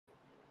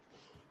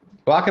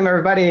Welcome,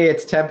 everybody.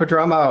 It's Ted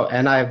Padromo,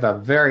 and I have a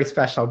very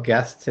special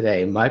guest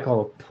today,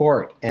 Michael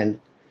Port. And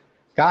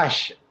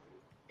gosh,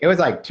 it was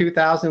like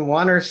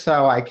 2001 or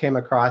so I came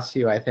across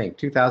you, I think,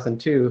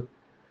 2002.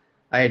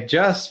 I had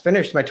just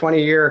finished my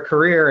 20-year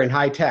career in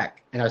high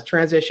tech, and I was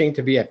transitioning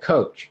to be a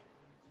coach.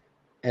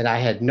 And I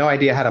had no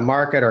idea how to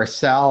market or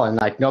sell,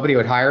 and like nobody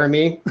would hire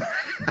me.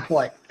 I'm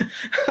like,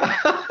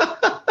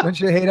 Don't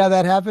you hate how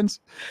that happens?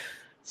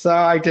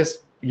 so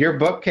your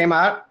book came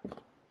out,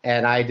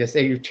 and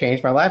you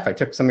changed my life. I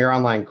took some of your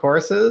online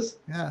courses.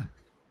 Yeah.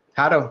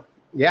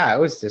 It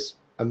was just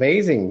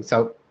amazing.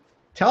 So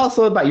tell us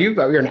a little about you.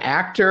 You're an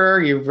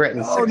actor. You've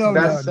written six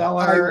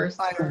bestsellers.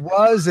 I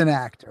was an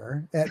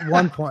actor at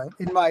one point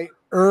in my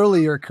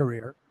earlier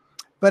career,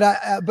 but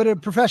a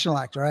professional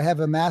actor. I have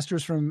a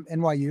master's from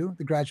NYU,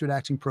 the graduate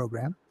acting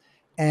program.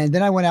 And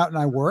then I went out and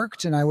I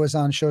worked, and I was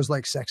on shows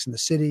like Sex and the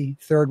City,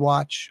 Third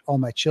Watch, All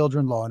My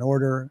Children, Law and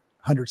Order,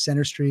 100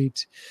 Center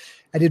Street.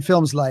 I did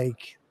films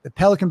like The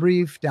Pelican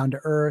Brief, Down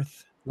to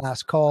Earth,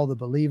 Last Call, The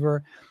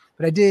Believer.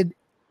 But I did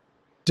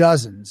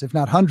dozens, if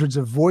not hundreds,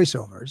 of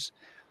voiceovers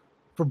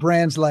for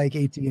brands like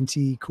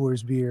AT&T,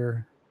 Coors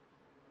Beer,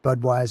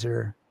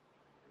 Budweiser,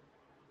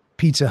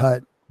 Pizza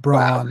Hut,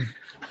 Braun, wow,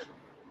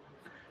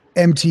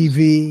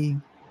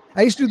 MTV.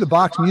 I used to do the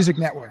Box Music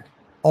Network,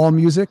 all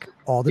music,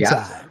 all the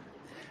time.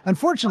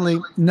 Unfortunately,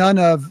 none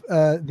of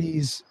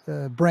these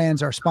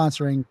brands are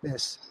sponsoring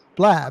this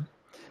blab,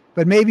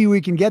 but maybe we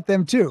can get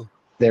them too.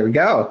 There we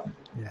go.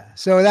 Yeah.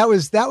 So that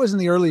was in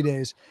the early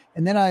days.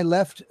 And then I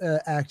left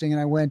acting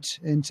and I went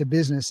into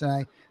business, and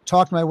I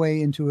talked my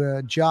way into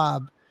a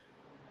job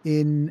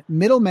in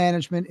middle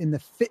management in the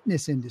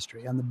fitness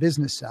industry on the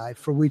business side,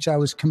 for which I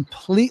was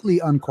completely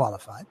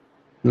unqualified.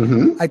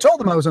 Mm-hmm. I told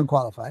them I was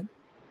unqualified,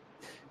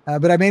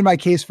 but I made my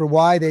case for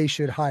why they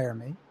should hire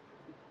me.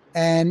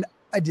 And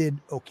I did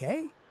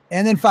okay.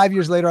 And then 5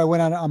 years later, I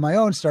went on my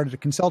own, started a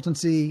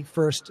consultancy,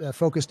 first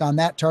focused on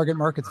that target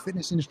market, the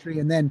fitness industry,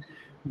 and then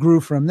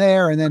grew from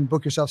there. And then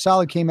Book Yourself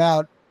Solid came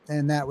out,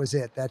 and that was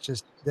it. That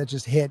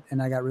just hit,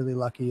 and I got really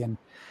lucky and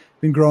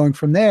been growing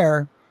from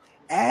there.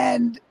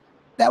 And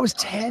that was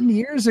 10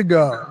 years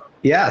ago.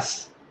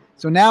 Yes.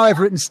 So now I've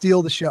written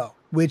Steal the Show,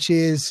 which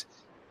is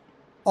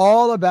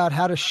all about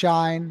how to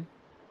shine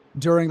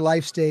during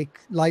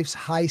life's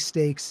high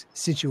stakes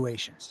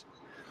situations.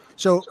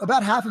 So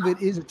about half of it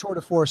is a tour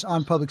de force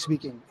on public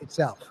speaking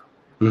itself.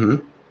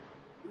 Mm-hmm.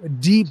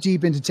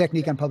 Deep into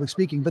technique on public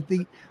speaking. But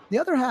the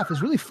other half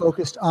is really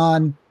focused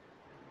on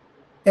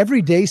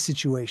everyday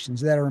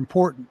situations that are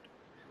important.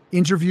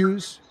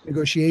 Interviews,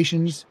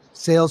 negotiations,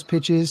 sales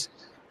pitches,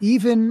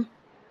 even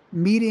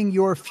meeting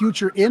your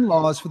future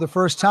in-laws for the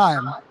first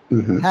time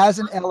has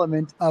an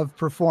element of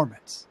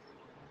performance.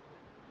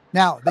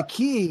 Now, the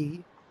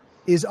key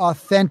is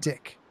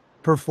authentic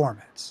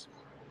performance.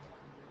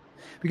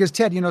 Because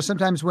Ted,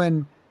 sometimes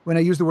when I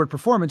use the word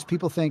performance,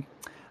 people think,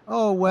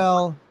 oh,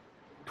 well,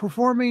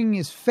 performing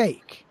is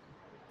fake.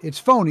 It's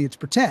phony. It's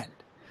pretend.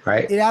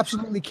 Right. It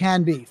absolutely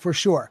can be, for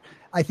sure.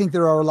 I think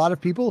there are a lot of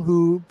people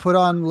who put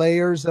on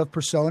layers of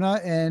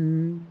persona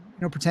and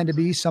pretend to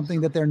be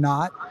something that they're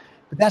not.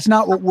 But that's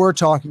not what we're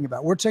talking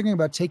about. We're talking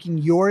about taking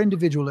your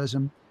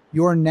individualism,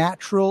 your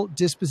natural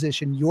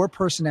disposition, your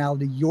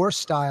personality, your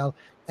style,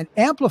 and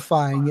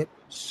amplifying it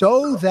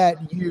so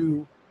that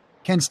you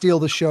can steal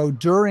the show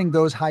during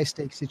those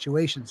high-stakes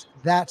situations.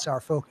 That's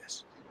our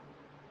focus.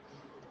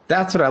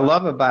 That's what I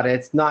love about it.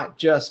 It's not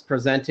just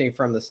presenting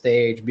from the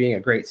stage, being a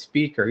great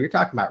speaker. You're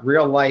talking about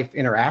real-life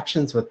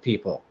interactions with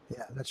people.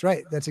 Yeah, that's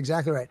right. That's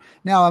exactly right.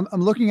 Now,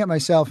 I'm looking at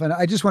myself, and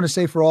I just want to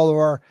say for all of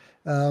our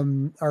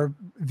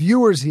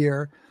viewers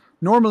here,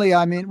 normally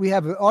we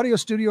have an audio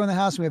studio in the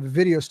house, and we have a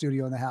video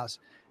studio in the house.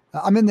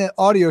 I'm in the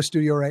audio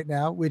studio right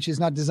now, which is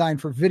not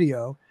designed for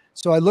video.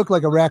 So I look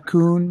like a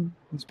raccoon,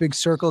 these big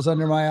circles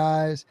under my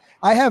eyes.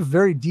 I have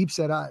very deep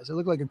set eyes. I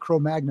look like a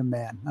Cro-Magnon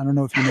man. I don't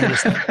know if you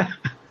noticed that.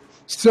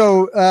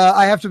 So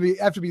I have to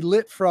be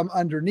lit from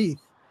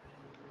underneath.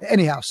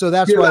 Anyhow, so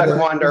that's why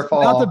wonderful.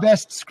 It's not the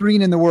best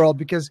screen in the world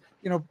because,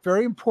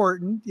 very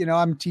important.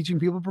 I'm teaching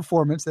people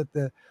performance that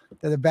the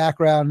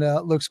background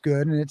looks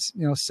good and it's,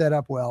 set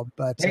up well.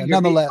 But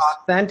nonetheless,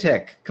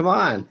 authentic. Come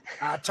on.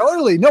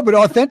 Totally. No, but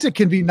authentic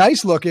can be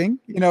nice looking.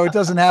 It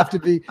doesn't have to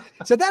be.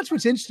 So that's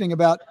what's interesting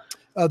about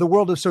the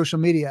world of social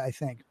media, I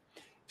think.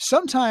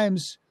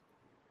 Sometimes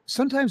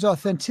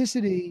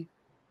authenticity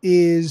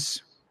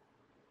is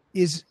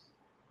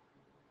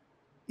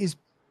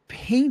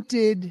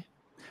painted.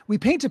 We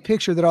paint a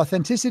picture that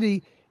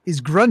authenticity is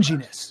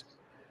grunginess,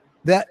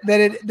 that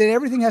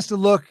everything has to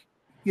look,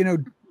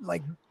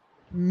 like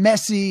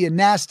messy and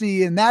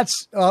nasty, and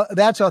that's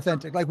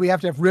authentic. Like we have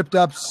to have ripped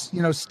up,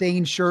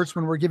 stained shirts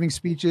when we're giving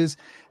speeches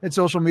at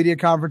social media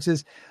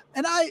conferences.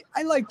 And I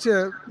like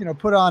to,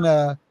 put on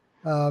a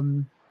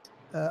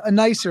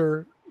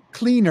nicer,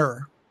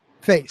 cleaner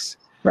face.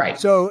 Right.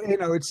 So,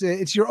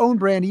 it's your own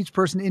brand, each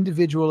person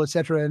individual, et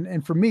cetera.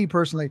 And for me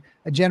personally,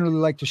 I generally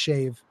like to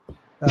shave,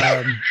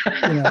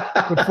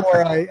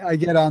 before I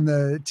get on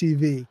the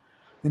TV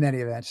in any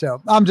event.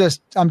 So I'm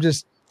just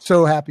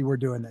so happy we're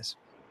doing this.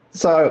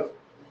 So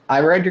I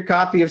read your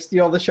copy of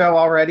Steal the Show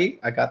already.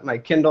 I got my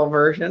Kindle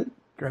version.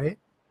 Great.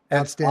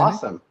 That's Outstanding.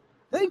 awesome.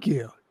 Thank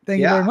you.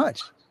 Thank you very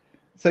much.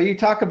 So you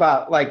talk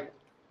about like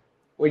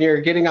when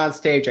you're getting on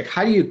stage, like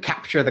how do you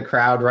capture the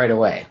crowd right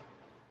away?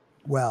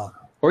 Well,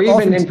 or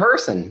even in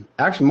person,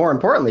 actually more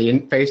importantly,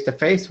 in face to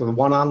face with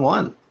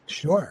one-on-one.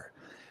 Sure.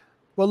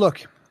 Well,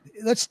 look,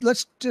 let's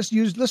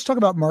talk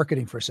about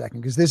marketing for a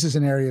second, because this is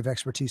an area of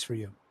expertise for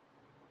you.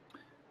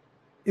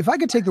 If I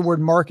could take the word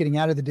marketing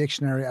out of the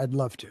dictionary, I'd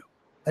love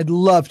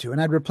to.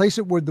 And I'd replace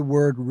it with the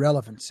word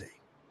relevancy.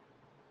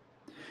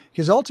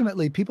 Because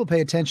ultimately, people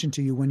pay attention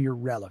to you when you're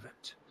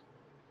relevant.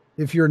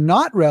 If you're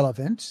not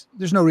relevant,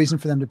 there's no reason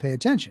for them to pay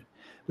attention.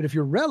 But if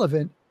you're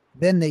relevant,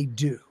 then they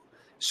do.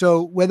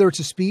 So whether it's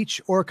a speech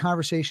or a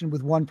conversation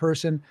with one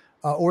person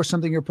or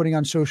something you're putting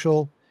on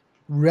social,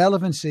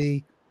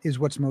 relevancy is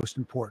what's most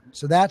important.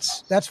 So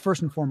that's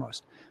first and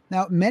foremost.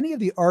 Now, many of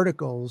the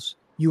articles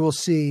you will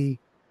see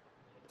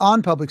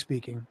on public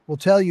speaking will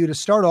tell you to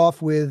start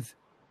off with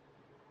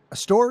a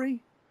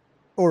story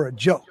or a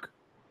joke.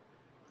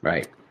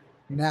 Right.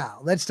 Now,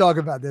 let's talk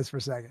about this for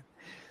a second.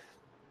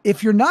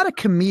 If you're not a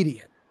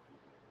comedian,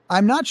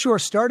 I'm not sure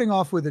starting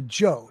off with a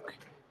joke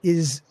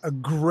is a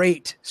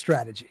great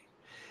strategy.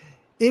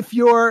 If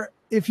you're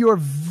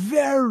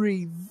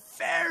very,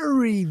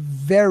 very,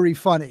 very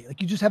funny,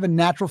 like you just have a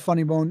natural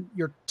funny bone,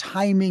 your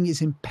timing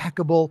is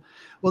impeccable,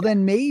 well,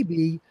 then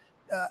maybe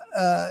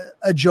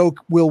a joke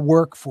will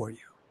work for you.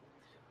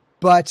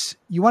 But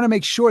you want to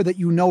make sure that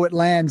you know it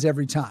lands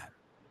every time,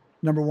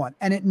 number one.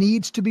 And it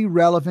needs to be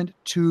relevant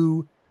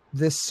to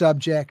the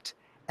subject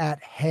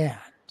at hand.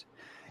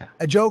 Yeah.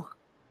 A joke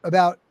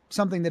about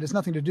something that has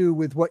nothing to do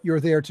with what you're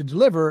there to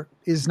deliver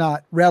is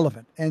not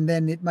relevant. And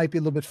then it might be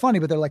a little bit funny,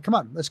 but they're like, come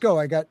on, let's go.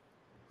 I got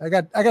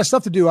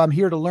stuff to do. I'm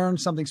here to learn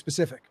something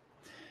specific.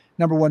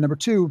 Number one. Number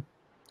two,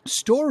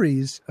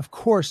 stories, of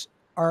course,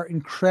 are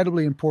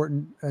incredibly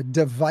important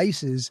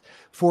devices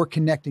for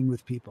connecting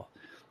with people.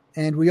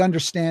 And we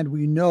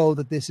know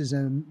that this is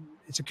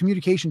it's a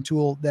communication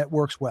tool that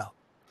works well.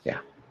 Yeah.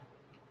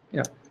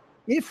 Yeah.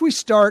 If we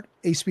start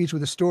a speech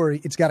with a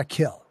story, it's got to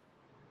kill.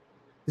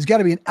 There's got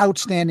to be an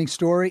outstanding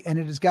story, and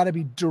it has got to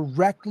be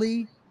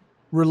directly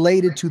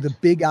related to the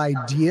big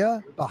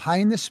idea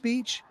behind the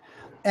speech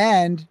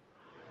and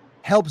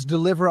helps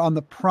deliver on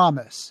the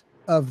promise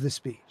of the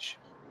speech.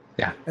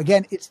 Yeah.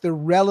 Again, it's the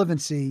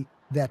relevancy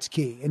that's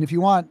key. And if you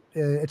want,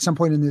 at some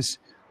point in this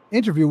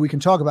interview, we can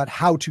talk about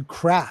how to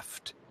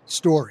craft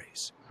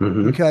stories.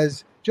 Mm-hmm.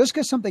 Because just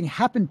because something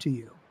happened to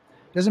you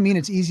doesn't mean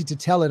it's easy to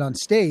tell it on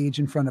stage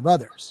in front of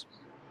others.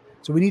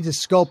 So we need to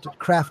sculpt it,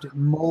 craft it,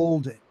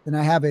 mold it. And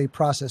I have a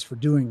process for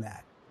doing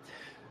that.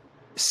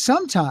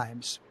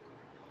 Sometimes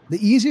the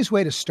easiest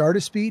way to start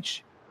a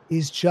speech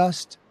is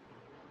just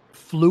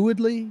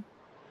fluidly,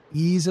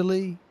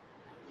 easily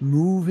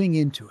moving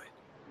into it,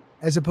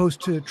 as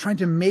opposed to trying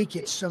to make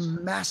it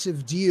some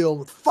massive deal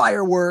with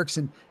fireworks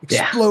and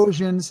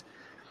explosions.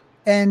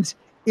 Yeah. And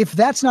if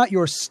that's not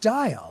your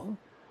style,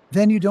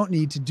 then you don't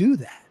need to do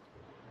that.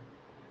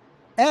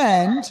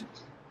 And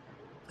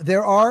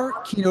there are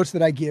keynotes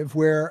that I give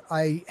where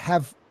I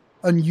have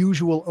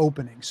unusual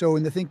openings. So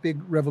in the Think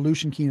Big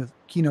Revolution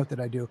keynote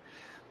that I do,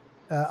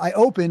 I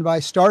open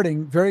by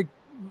starting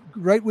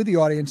right with the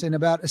audience, and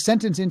about a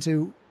sentence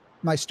into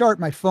my start,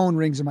 my phone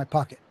rings in my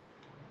pocket.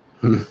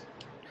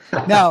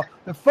 Now,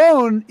 the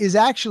phone is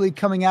actually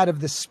coming out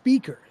of the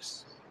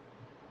speakers.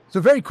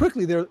 So very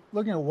quickly, they're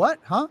looking at what?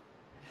 Huh?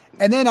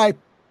 And then I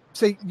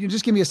say, you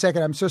just give me a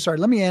second. I'm so sorry.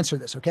 Let me answer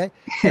this, okay?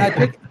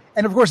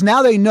 And of course,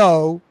 now they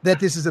know that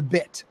this is a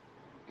bit.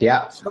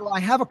 Yeah. So I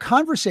have a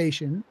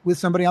conversation with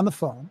somebody on the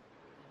phone,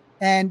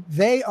 and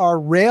they are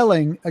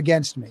railing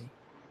against me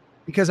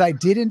because I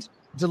didn't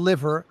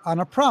deliver on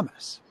a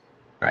promise.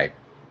 Right.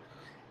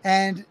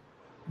 And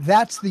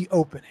that's the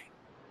opening.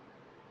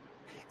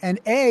 And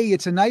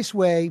it's a nice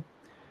way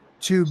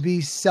to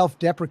be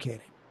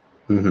self-deprecating.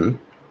 Mm-hmm.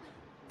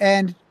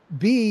 And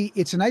B,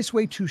 it's a nice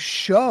way to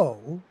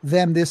show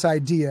them this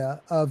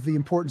idea of the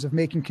importance of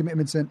making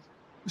commitments and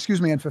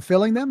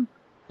fulfilling them.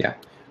 Yeah.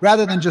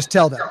 Rather than just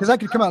tell them. Because I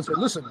could come out and say,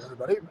 listen,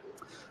 everybody,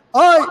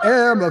 I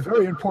am a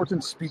very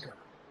important speaker.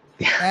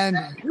 Yeah. And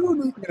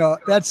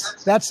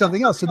that's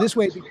something else. So this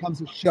way it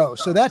becomes a show.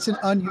 So that's an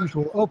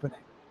unusual opening.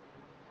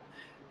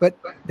 But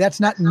that's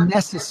not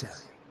necessary.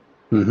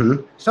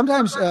 Mm-hmm.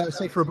 Sometimes,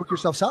 say for a Book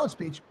Yourself Solid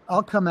speech,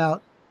 I'll come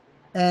out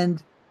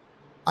and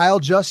I'll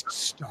just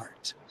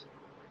start.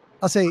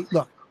 I'll say,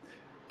 look,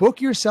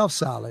 Book Yourself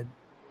Solid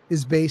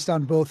is based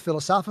on both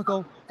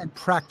philosophical and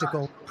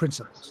practical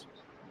principles.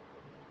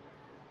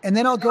 And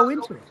then I'll go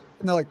into it.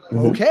 And they're like,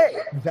 okay,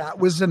 that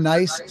was a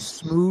nice,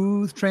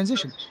 smooth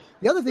transition.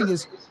 The other thing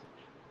is,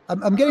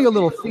 I'm getting a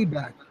little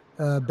feedback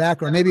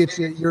background. Maybe it's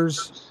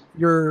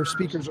your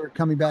speakers are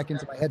coming back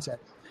into my headset.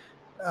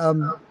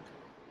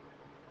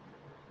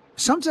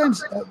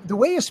 Sometimes the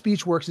way a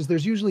speech works is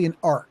there's usually an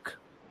arc.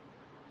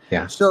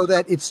 Yeah. So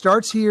that it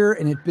starts here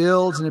and it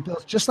builds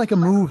just like a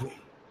movie.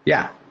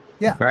 Yeah.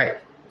 Yeah. Right.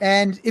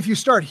 And if you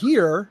start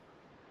here,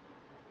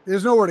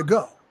 there's nowhere to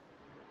go.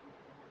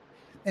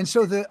 And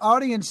so the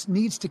audience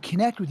needs to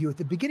connect with you. At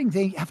the beginning,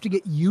 they have to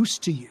get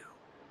used to you.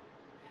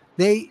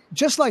 They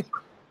just like,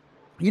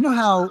 you know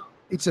how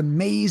it's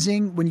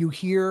amazing when you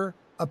hear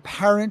a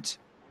parent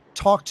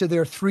talk to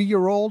their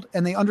 3-year-old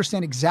and they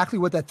understand exactly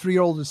what that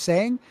 3-year-old is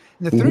saying.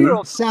 And the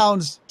 3-year-old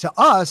sounds to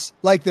us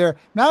like they're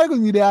not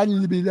going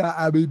to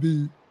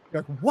be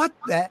like, what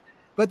that?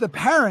 But the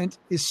parent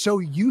is so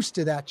used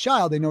to that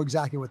child, they know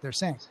exactly what they're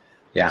saying.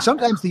 Yeah.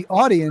 Sometimes the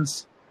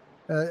audience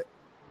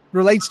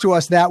relates to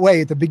us that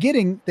way. At the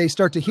beginning, they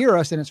start to hear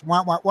us and it's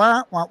wah, wah,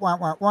 wah, wah, wah,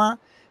 wah, wah,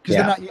 because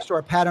they're not used to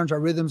our patterns, our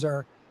rhythms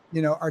are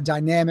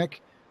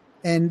dynamic,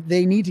 and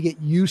they need to get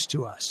used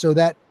to us. So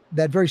that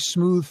very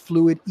smooth,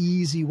 fluid,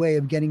 easy way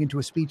of getting into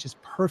a speech is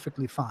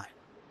perfectly fine.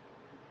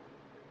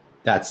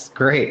 That's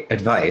great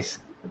advice.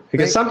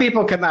 Because some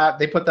people come out,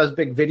 they put those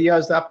big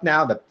videos up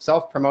now, the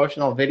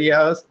self-promotional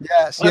videos.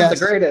 Yes, the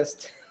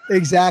greatest.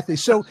 Exactly.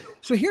 So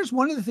here's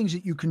one of the things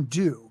that you can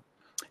do.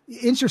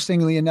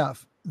 Interestingly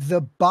enough,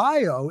 the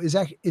bio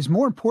is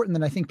more important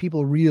than I think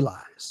people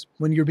realize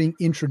when you're being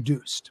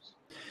introduced,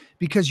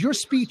 because your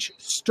speech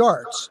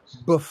starts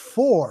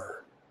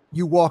before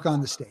you walk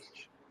on the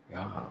stage.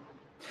 Oh.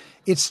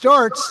 It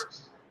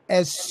starts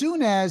as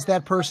soon as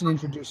that person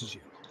introduces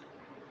you.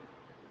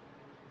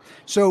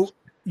 So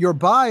your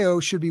bio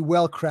should be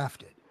well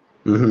crafted.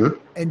 Mm-hmm.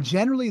 And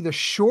generally, the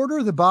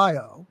shorter the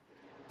bio,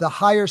 the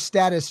higher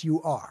status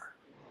you are.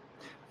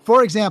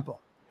 For example,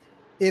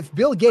 if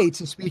Bill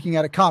Gates is speaking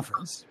at a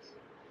conference,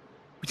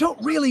 we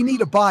don't really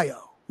need a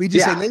bio. We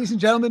just say, ladies and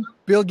gentlemen,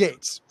 Bill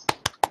Gates.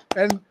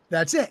 And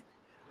that's it.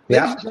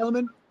 Ladies and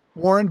gentlemen,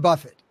 Warren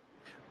Buffett.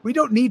 We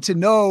don't need to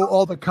know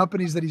all the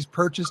companies that he's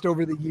purchased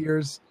over the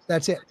years.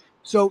 That's it.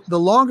 So the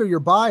longer your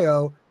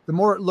bio, the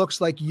more it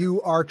looks like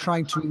you are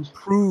trying to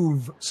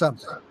prove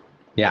something.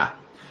 Yeah.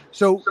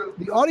 So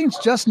the audience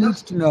just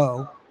needs to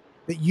know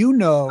that you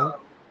know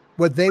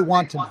what they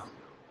want to know,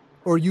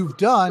 or you've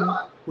done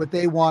what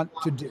they want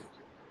to do.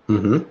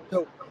 Mm-hmm.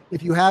 So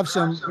if you have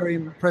some very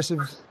impressive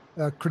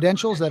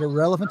credentials that are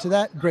relevant to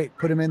that, great,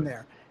 put them in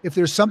there. If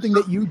there's something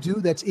that you do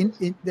that's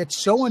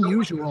that's so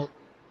unusual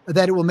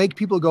that it will make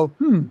people go,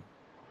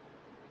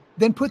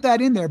 then put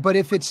that in there. But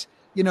if it's,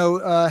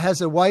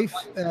 has a wife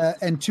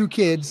and 2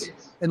 kids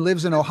and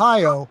lives in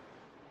Ohio,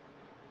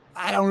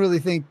 I don't really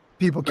think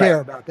people care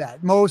about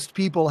that. Most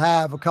people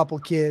have a couple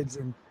kids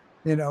and,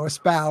 a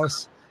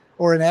spouse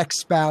or an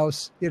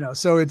ex-spouse,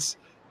 so it's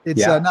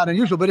not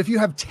unusual. But if you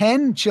have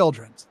 10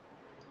 children,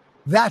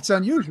 that's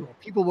unusual.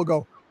 People will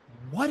go,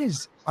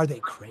 are they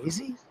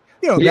crazy?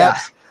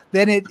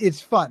 Then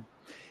it's fun.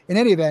 In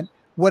any event,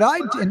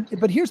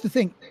 but here's the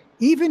thing,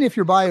 even if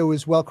your bio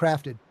is well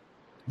crafted,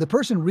 the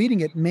person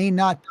reading it may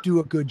not do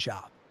a good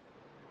job.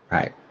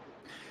 Right.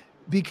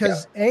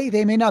 Because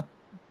they may not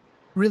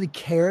really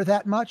care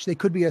that much. They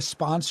could be a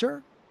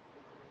sponsor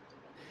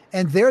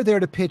and they're there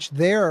to pitch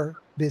their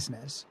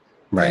business.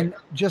 Right. And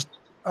just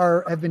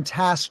have been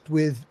tasked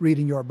with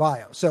reading your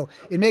bio. So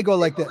it may go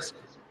like this.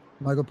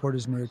 Michael Porter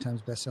is New York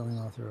Times bestselling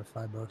author of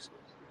 5 books.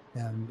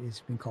 And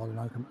he's been called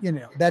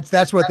an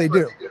that's what they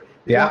do.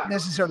 They don't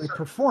necessarily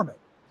perform it.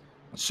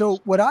 So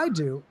what I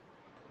do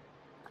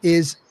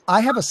is I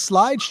have a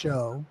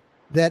slideshow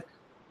that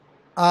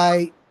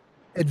I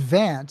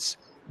advance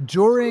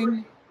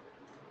during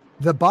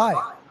the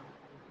bio.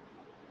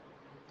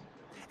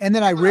 And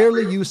then I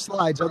rarely use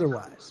slides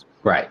otherwise.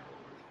 Right.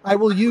 I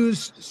will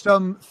use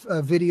some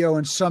video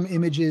and some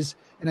images,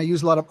 and I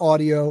use a lot of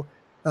audio,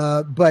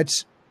 but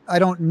I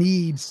don't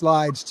need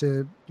slides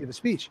to give a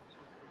speech.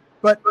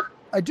 But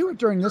I do it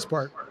during this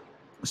part.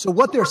 So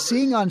what they're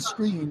seeing on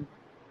screen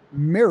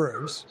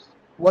mirrors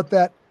what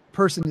that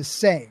person is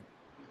saying.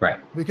 Right.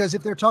 Because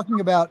if they're talking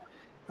about,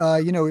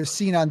 is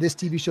seen on this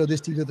TV show, this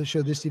TV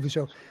show, this TV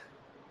show,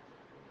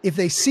 if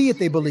they see it,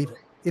 they believe it.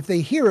 If they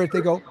hear it,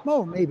 they go,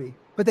 oh, maybe.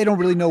 But they don't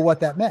really know what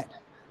that meant.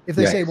 If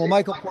they say, well,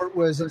 Michael Port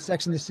was in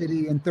Sex and the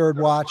City and Third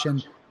Watch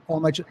and all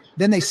my,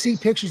 then they see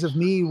pictures of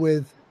me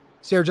with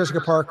Sarah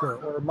Jessica Parker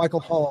or Michael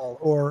Hall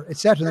or et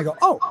cetera. And they go,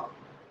 oh,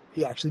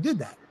 he actually did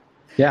that.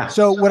 Yeah.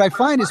 So what I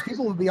find is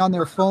people will be on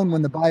their phone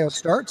when the bio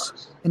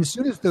starts. And as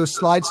soon as those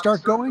slides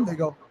start going, they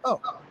go,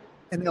 oh,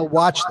 and they'll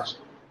watch them.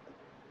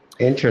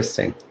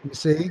 Interesting. You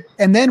see?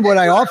 And then what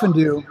I often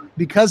do,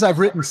 because I've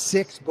written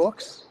 6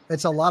 books,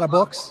 it's a lot of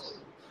books.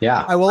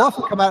 Yeah. I will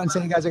often come out and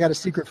say, hey guys, I got a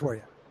secret for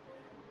you.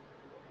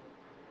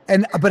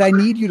 But I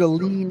need you to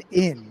lean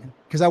in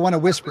because I want to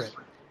whisper it.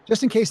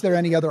 Just in case there are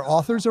any other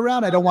authors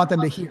around, I don't want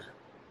them to hear.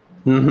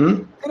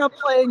 Mm-hmm. And I'm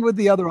playing with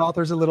the other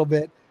authors a little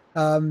bit.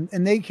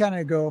 And they kind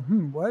of go,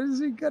 what is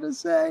he going to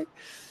say?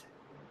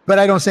 But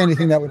I don't say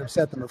anything that would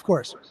upset them, of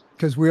course,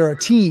 because we're a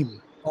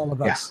team, all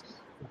of us.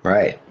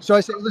 Right. So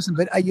I say, listen,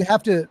 but you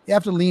have to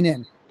lean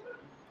in.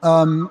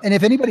 And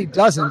if anybody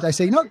doesn't, I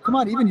say, no, come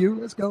on, even you,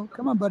 let's go.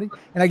 Come on, buddy.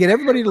 And I get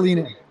everybody to lean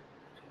in.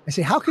 I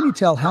say, how can you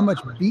tell how much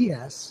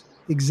BS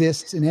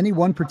exists in any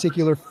one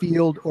particular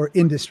field or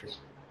industry?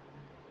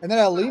 And then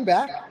I'll lean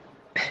back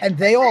and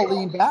they all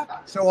lean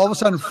back. So all of a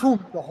sudden,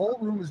 boom, the whole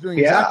room is doing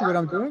exactly what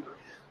I'm doing.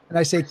 And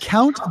I say,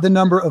 count the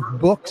number of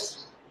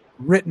books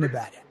written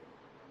about it.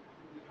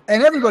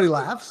 and everybody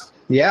laughs.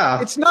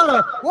 Yeah. It's not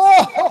a,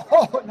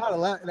 whoa, not a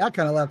laugh, that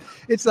kind of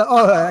laugh. It's a,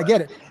 oh, I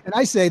get it. And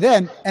I say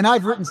then, and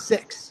I've written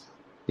 6.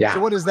 Yeah. So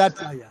what does that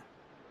tell you?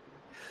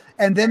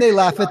 And then they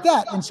laugh at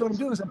that. And so what I'm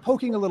doing is I'm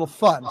poking a little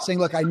fun, saying,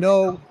 look, I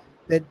know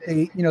that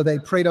they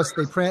prayed us,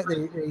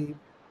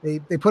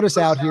 they put us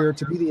out here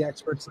to be the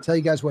experts, to tell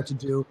you guys what to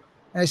do.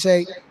 And I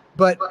say,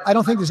 but I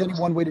don't think there's any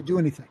one way to do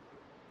anything.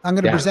 I'm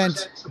going to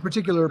present a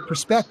particular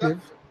perspective,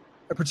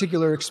 a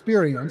particular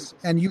experience,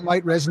 and you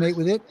might resonate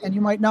with it and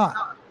you might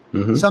not.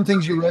 Mm-hmm. Some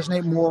things you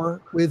resonate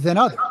more with than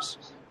others.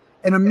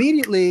 And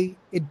immediately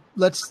it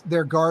lets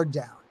their guard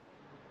down.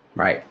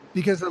 Right.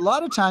 Because a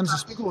lot of times the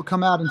speaker will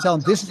come out and tell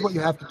them, this is what you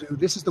have to do.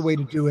 This is the way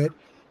to do it.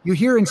 You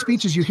hear in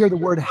speeches, you hear the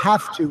word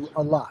have to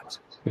a lot.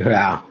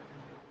 Yeah.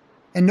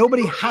 And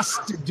nobody has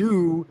to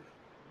do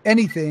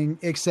anything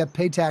except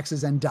pay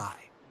taxes and die.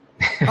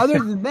 Other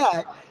than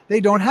that, they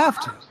don't have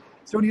to.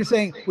 So when you're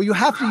saying, well, you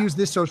have to use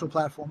this social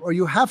platform, or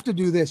you have to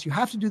do this, you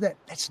have to do that,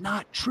 that's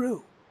not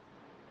true.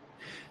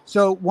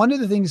 So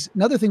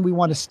another thing we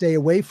want to stay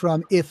away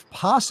from, if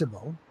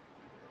possible,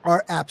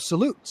 are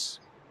absolutes.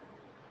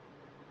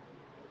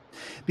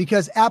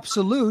 Because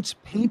absolutes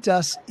paint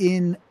us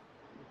in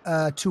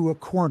to a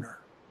corner.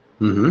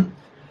 Mm-hmm.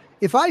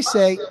 If I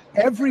say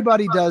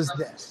everybody does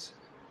this,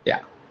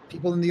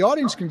 people in the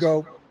audience can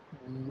go,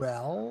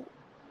 well,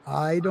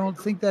 I don't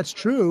think that's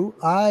true.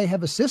 I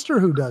have a sister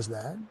who does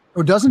that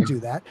or doesn't do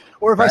that.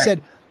 Or if I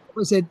said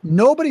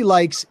nobody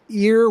likes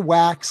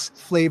earwax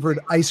flavored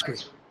ice cream.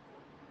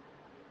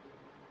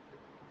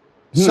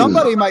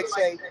 Somebody might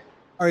say,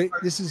 all right,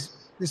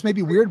 this may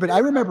be weird, but I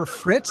remember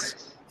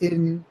Fritz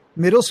in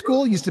middle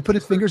school used to put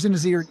his fingers in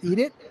his ear and eat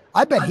it.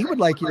 I bet he would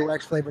like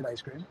earwax flavored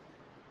ice cream.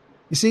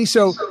 You see,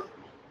 so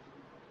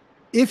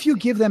if you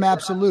give them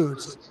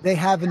absolutes, they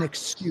have an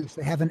excuse,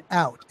 they have an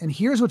out. And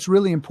here's what's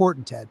really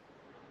important, Ted.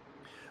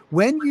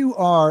 When you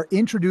are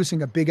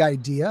introducing a big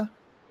idea,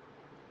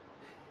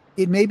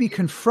 it may be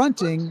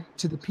confronting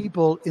to the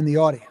people in the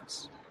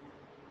audience.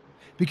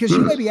 Because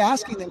you may be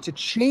asking them to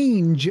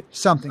change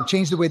something,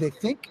 change the way they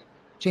think,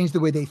 change the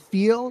way they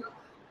feel,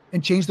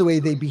 and change the way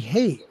they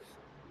behave.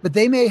 But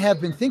they may have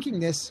been thinking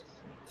this,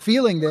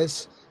 feeling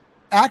this,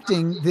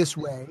 acting this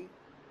way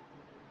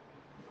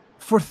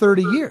for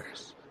 30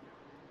 years.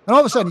 And all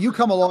of a sudden you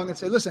come along and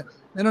say, listen,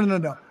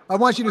 no. I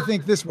want you to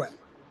think this way.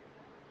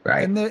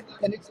 Right.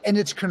 And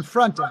it's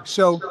confronting.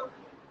 So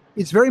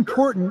it's very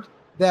important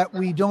that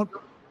we don't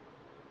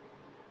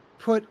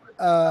put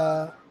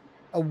a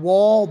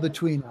wall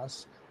between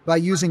us by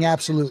using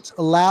absolutes.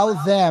 Allow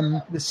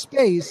them the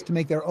space to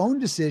make their own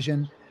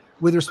decision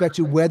with respect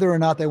to whether or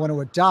not they want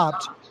to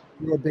adopt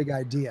your big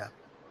idea.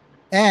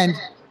 And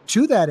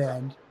to that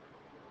end,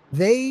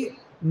 they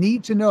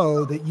need to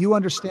know that you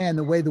understand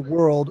the way the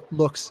world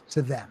looks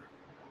to them.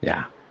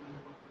 Yeah.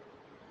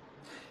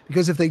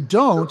 Because if they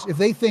don't, if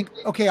they think,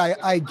 okay,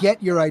 I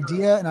get your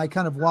idea and I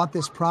kind of want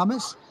this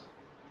promise,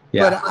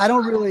 but I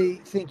don't really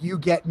think you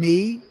get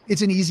me,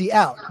 it's an easy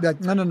out.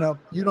 Like, no,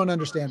 you don't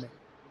understand me.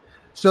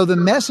 So the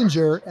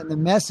messenger and the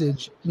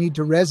message need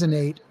to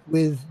resonate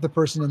with the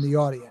person in the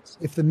audience.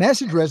 If the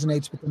message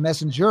resonates but the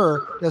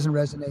messenger doesn't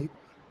resonate,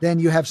 then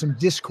you have some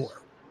discord.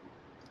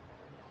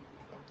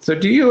 So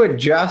do you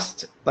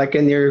adjust, like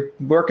in your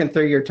working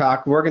through your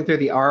talk, working through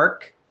the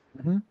arc,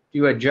 do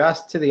you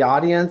adjust to the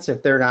audience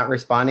if they're not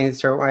responding in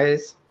certain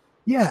ways?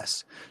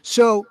 Yes.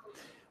 So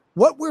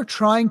what we're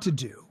trying to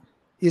do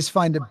is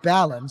find a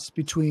balance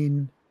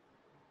between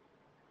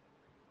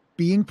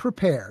being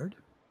prepared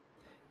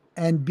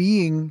and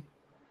being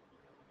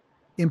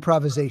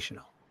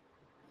improvisational.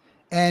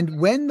 And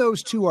when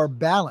those two are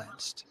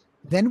balanced,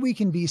 then we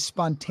can be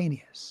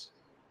spontaneous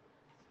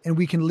and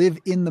we can live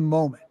in the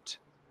moment.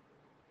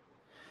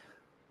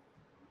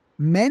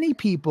 Many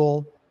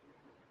people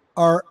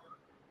are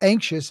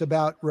anxious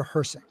about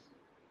rehearsing.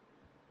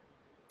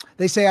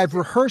 They say, I've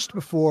rehearsed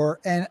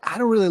before and I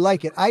don't really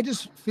like it. I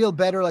just feel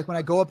better like when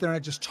I go up there and I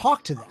just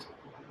talk to them.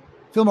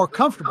 I feel more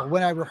comfortable.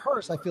 When I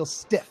rehearse, I feel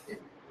stiff.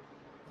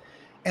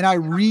 And I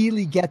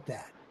really get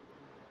that.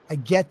 I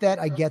get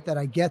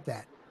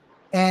that.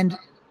 And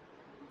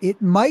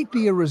it might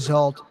be a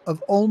result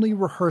of only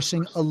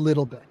rehearsing a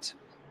little bit.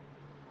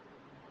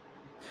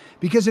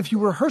 Because if you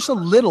rehearse a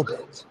little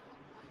bit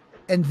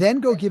and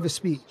then go give a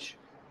speech,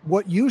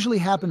 what usually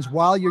happens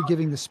while you're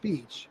giving the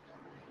speech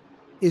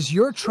is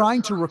you're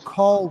trying to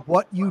recall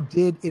what you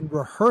did in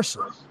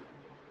rehearsal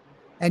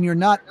and you're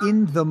not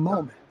in the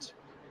moment.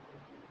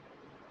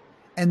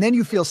 And then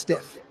you feel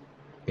stiff.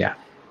 Yeah.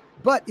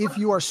 But if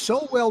you are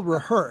so well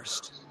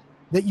rehearsed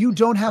that you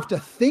don't have to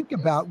think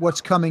about what's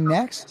coming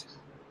next,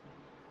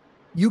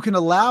 you can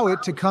allow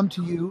it to come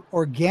to you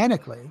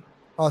organically,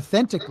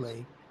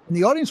 authentically, and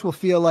the audience will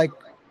feel like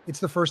it's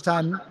the first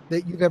time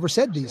that you've ever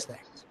said these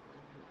things.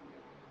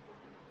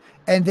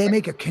 And they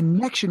make a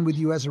connection with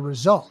you as a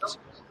result.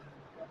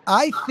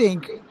 I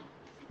think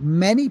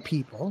many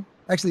people,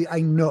 actually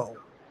I know,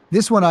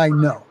 this one I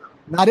know,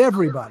 not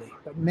everybody,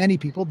 but many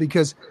people,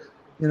 because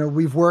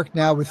we've worked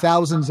now with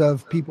thousands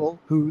of people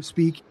who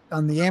speak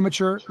on the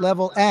amateur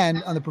level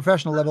and on the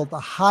professional level, at the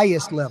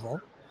highest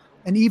level.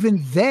 And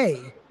even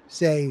they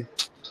say,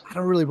 I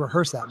don't really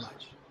rehearse that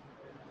much.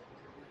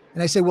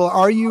 And I say, well,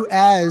 are you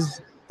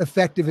as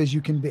effective as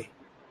you can be?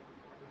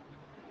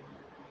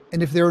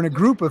 And if they're in a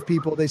group of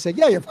people, they say,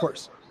 yeah, of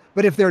course.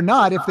 But if they're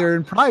not, if they're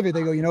in private,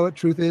 they go, you know what,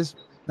 truth is,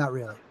 not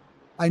really.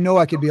 I know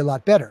I could be a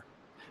lot better,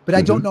 but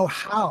I don't know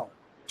how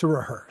to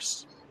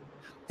rehearse.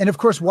 And of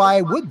course,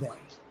 why would they?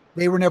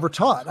 They were never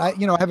taught. I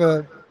have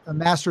a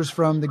master's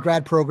from the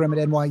grad program at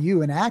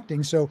NYU in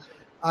acting. So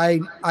I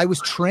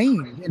was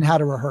trained in how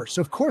to rehearse.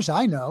 So of course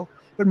I know,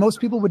 but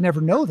most people would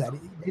never know that.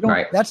 They don't.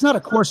 Right. That's not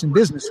a course in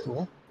business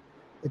school.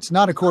 It's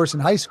not a course in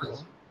high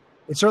school.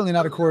 It's certainly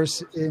not a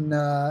course in,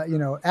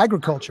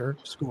 agriculture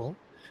school.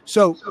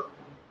 So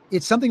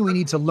it's something we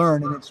need to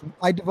learn. And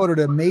I devoted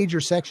a major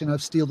section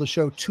of Steal the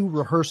Show to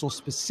rehearsal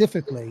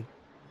specifically,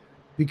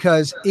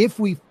 because if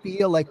we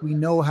feel like we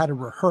know how to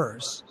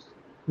rehearse,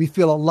 we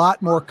feel a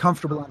lot more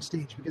comfortable on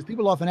stage. Because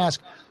people often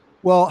ask,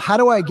 well, how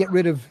do I get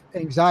rid of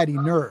anxiety,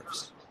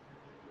 nerves?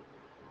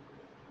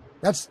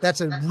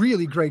 That's a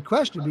really great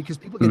question, because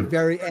people get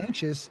very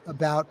anxious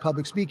about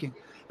public speaking.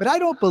 But I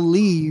don't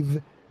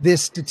believe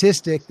this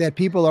statistic that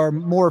people are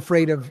more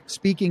afraid of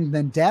speaking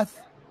than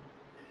death.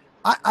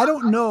 I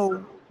don't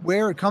know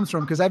where it comes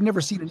from, because I've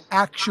never seen an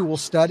actual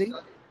study,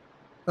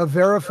 a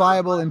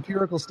verifiable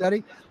empirical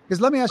study. Because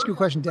let me ask you a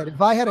question, Ted.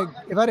 If I had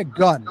a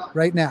gun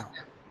right now,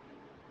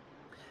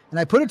 and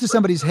I put it to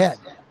somebody's head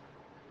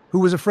who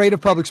was afraid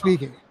of public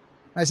speaking,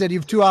 I said, you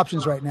have two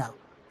options right now.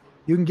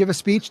 You can give a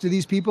speech to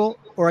these people,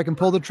 or I can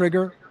pull the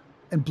trigger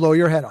and blow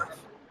your head off.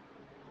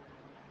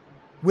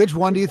 Which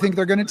one do you think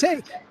they're going to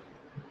take?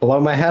 Blow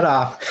my head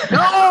off.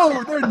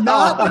 No, they're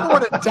not. They don't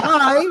want to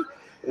die.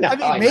 No, I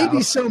mean,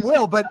 maybe some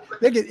will, but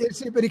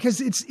because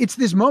it's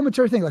this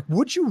momentary thing. Like,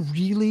 would you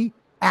really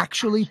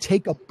actually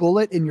take a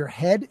bullet in your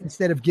head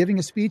instead of giving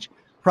a speech?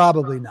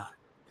 Probably not.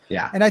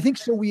 Yeah. And I think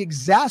so we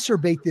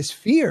exacerbate this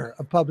fear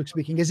of public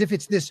speaking as if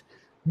it's this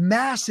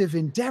massive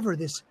endeavor,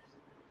 this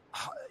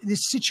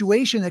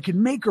situation that could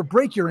make or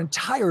break your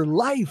entire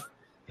life.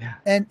 Yeah.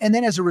 And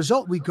then as a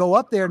result, we go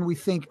up there and we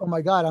think, oh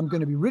my God, I'm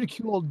going to be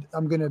ridiculed.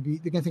 They're going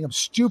to think I'm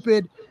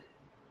stupid.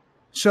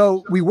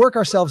 So we work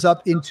ourselves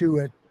up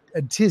into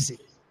a tizzy.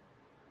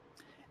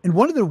 And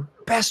one of the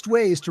best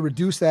ways to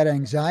reduce that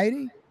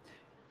anxiety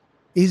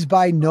is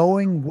by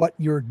knowing what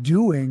you're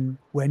doing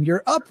when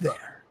you're up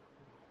there.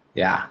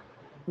 Yeah.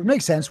 It would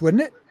make sense,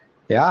 wouldn't it?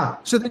 Yeah.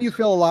 So then you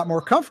feel a lot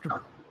more comfortable.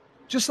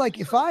 Just like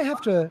if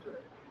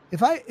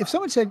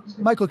someone said,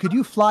 Michael, could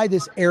you fly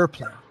this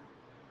airplane?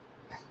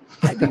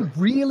 I'd be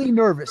really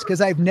nervous because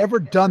I've never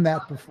done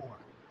that before.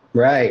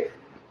 Right.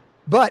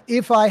 But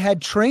if I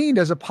had trained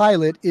as a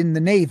pilot in the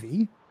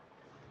Navy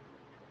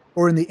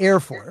or in the Air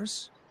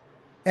Force,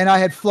 and I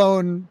had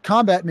flown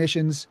combat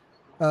missions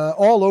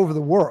all over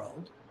the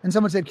world, and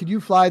someone said, could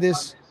you fly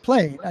this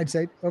plane? I'd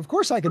say, of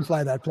course I can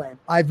fly that plane.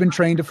 I've been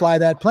trained to fly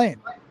that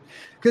plane.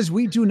 Because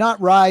we do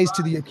not rise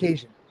to the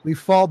occasion. We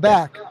fall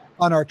back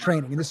on our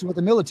training. And this is what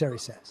the military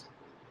says.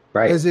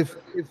 Right. Because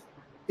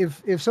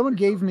if someone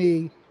gave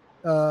me,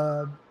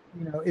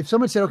 if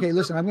someone said, okay,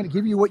 listen, I'm going to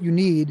give you what you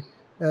need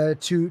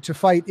to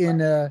fight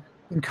in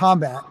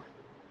combat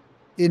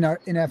in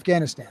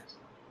Afghanistan,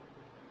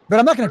 but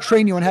I'm not going to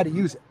train you on how to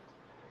use it.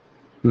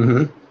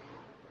 Mm-hmm.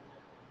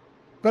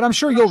 But I'm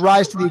sure you'll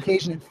rise to the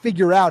occasion and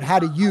figure out how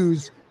to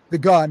use the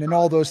gun and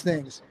all those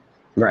things.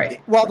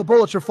 Right. While the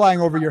bullets are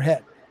flying over your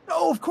head.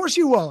 No, of course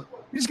you won't.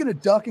 You're just going to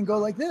duck and go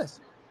like this.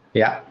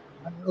 Yeah.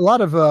 A lot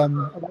of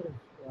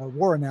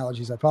war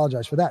analogies. I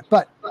apologize for that.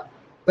 But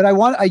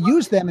I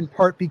use them in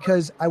part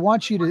because I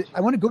want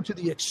to go to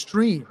the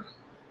extreme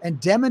and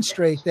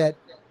demonstrate that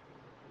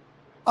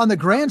on the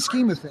grand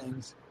scheme of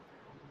things,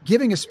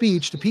 giving a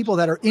speech to people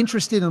that are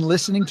interested in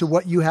listening to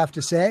what you have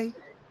to say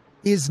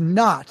is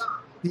not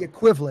the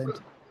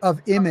equivalent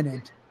of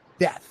imminent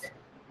death.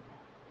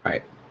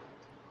 Right.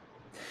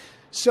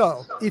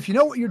 So if you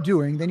know what you're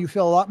doing, then you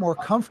feel a lot more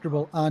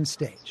comfortable on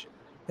stage.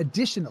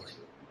 Additionally,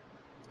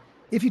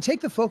 if you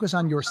take the focus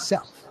on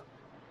yourself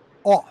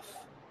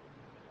off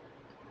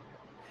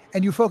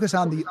and you focus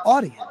on the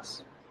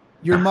audience,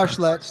 you're much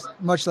less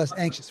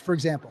anxious. For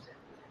example,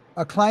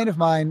 a client of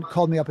mine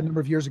called me up a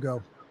number of years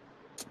ago,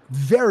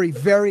 very,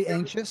 very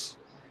anxious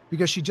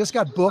because she just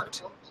got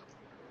booked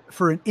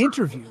for an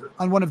interview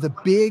on one of the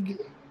big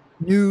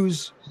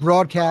news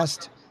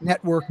broadcast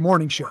network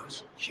morning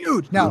shows.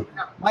 Huge. Now,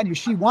 mind you,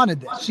 she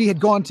wanted this. She had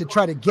gone to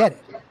try to get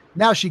it.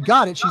 Now she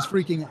got it. She's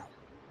freaking out,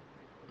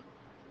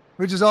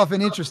 which is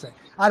often interesting.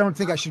 I don't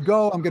think I should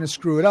go. I'm going to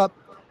screw it up.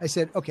 I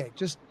said, okay,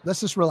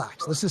 let's just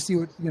relax. Let's just see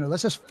what,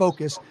 let's just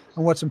focus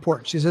on what's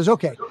important. She says,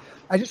 okay,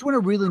 I just want to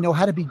really know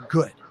how to be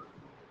good.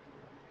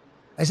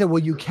 I said,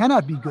 well, you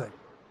cannot be good.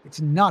 It's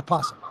not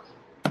possible.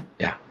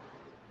 Yeah.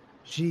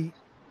 She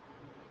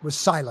was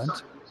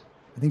silent.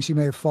 I think she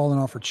may have fallen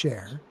off her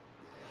chair.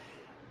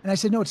 And I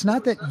said, no, it's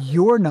not that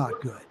you're not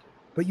good,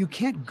 but you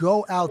can't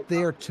go out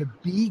there to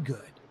be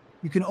good.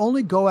 You can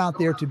only go out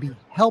there to be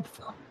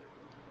helpful.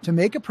 to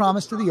make a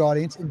promise to the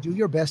audience and do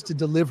your best to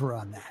deliver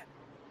on that.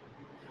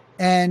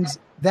 And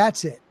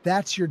that's it.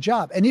 That's your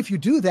job. And if you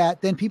do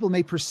that, then people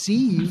may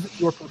perceive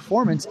your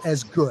performance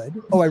as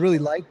good. Oh, I really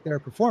like their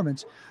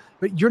performance.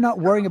 But you're not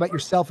worrying about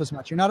yourself as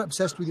much. You're not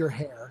obsessed with your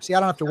hair. See, I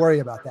don't have to worry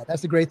about that.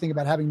 That's the great thing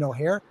about having no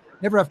hair.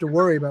 Never have to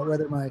worry about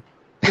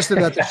just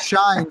about the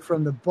shine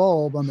from the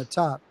bulb on the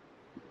top.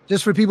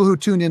 Just for people who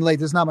tuned in late,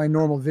 this is not my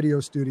normal video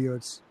studio.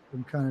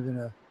 I'm kind of in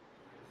a,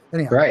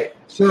 anyhow. Right.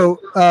 So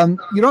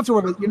you don't have to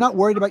worry about, you're not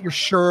worried about your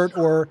shirt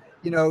or,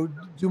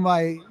 do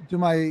my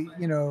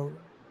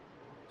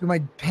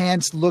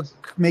pants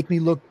make me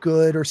look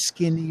good or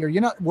skinny, or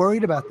you're not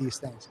worried about these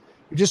things.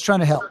 You're just trying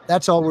to help.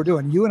 That's all we're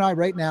doing. You and I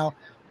right now,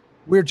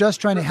 we're just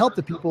trying to help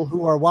the people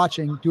who are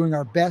watching, doing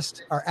our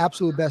best, our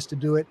absolute best to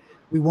do it.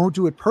 We won't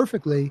do it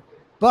perfectly,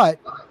 but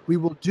we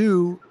will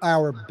do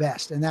our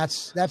best. And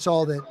that's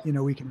all that,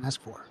 we can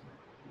ask for.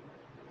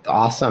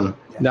 Awesome.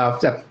 Yeah. Now,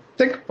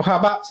 how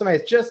about somebody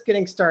that's just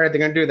getting started? They're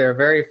going to do their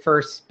very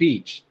first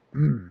speech.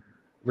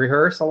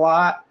 Rehearse a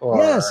lot? Or?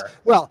 Yes.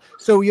 Well,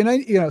 so,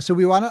 so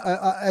we want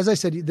to, as I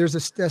said, there's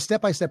a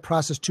step-by-step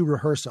process to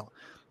rehearsal.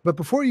 But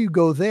before you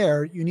go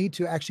there, you need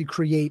to actually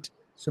create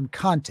some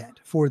content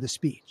for the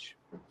speech.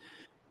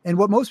 And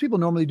what most people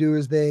normally do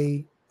is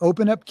they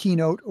open up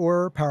Keynote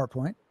or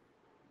PowerPoint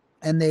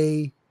and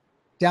they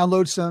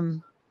download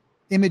some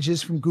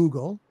images from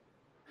Google,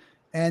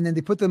 and then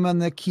they put them on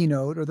the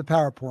Keynote or the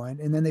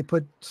PowerPoint, and then they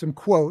put some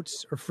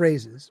quotes or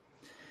phrases,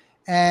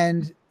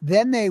 and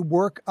then they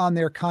work on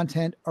their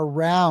content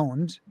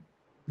around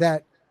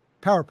that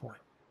PowerPoint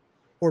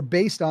or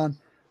based on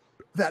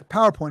that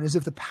PowerPoint, as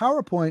if the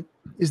PowerPoint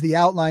is the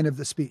outline of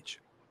the speech.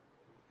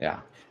 Yeah.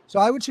 So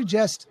I would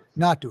suggest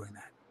not doing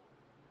that.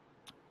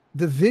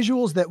 The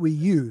visuals that we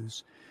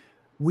use,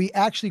 we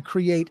actually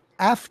create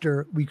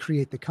after we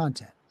create the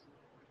content,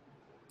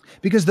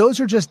 because those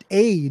are just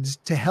aids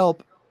to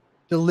help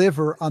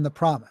deliver on the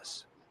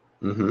promise.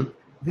 Mm-hmm.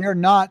 They're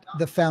not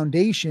the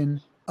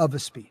foundation of a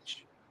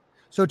speech.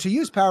 So to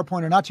use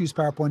PowerPoint or not to use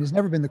PowerPoint has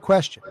never been the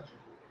question.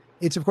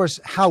 It's, of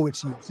course, how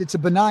it's used. It's a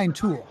benign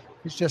tool.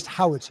 It's just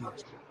how it's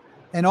used.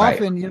 And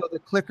often,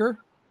 the clicker,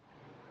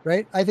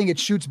 right? I think it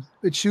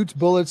shoots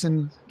bullets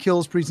and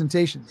kills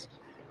presentations.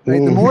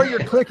 Right? The more you're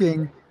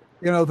clicking,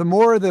 the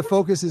more the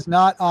focus is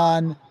not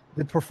on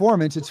the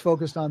performance, it's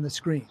focused on the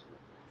screen.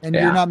 And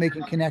you're not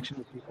making connection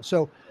with people.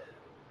 So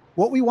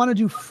what we want to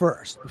do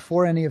first,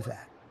 before any of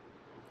that,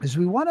 is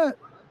we want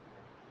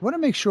to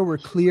make sure we're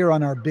clear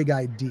on our big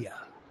idea.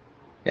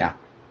 Yeah.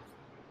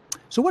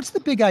 So what's the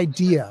big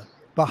idea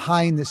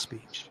behind the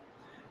speech?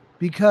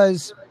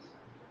 Because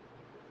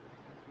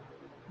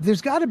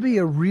there's got to be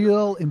a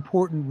real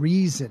important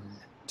reason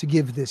to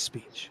give this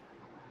speech.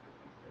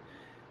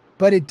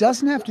 But it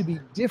doesn't have to be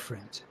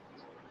different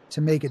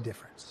to make a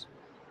difference.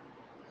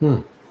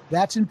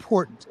 That's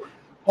important.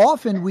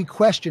 Often we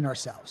question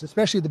ourselves,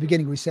 especially at the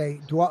beginning. We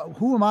say,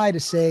 who am I to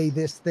say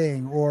this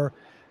thing? Or,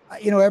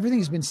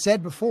 everything's been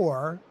said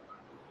before.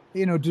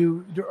 Are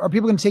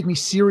people going to take me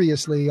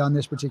seriously on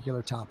this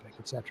particular topic,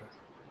 etc.?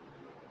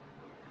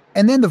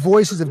 And then the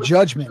voices of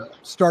judgment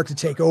start to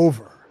take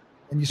over,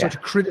 and you start to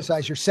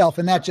criticize yourself,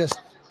 and that just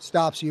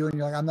stops you, and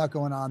you're like, I'm not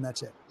going on,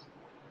 that's it.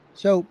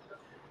 So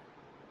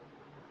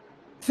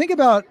think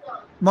about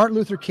Martin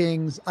Luther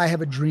King's I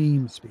Have a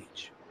Dream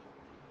speech,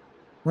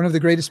 one of the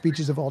greatest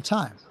speeches of all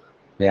time.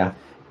 Yeah.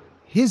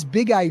 His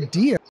big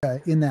idea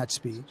in that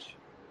speech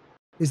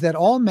is that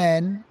all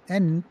men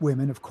and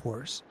women, of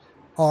course,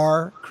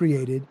 are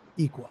created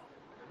equal.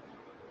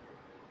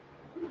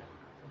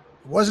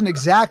 It wasn't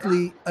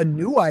exactly a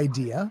new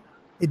idea.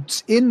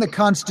 It's in the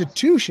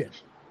Constitution,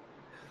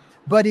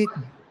 but it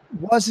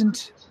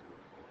wasn't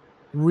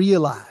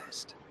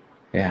realized.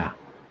 Yeah.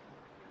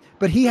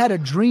 But he had a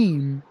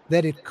dream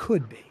that it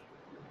could be.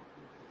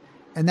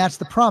 And that's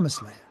the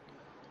promised land.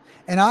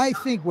 And I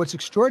think what's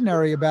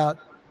extraordinary about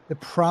the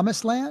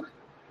promised land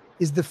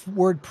is the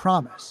word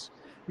promise.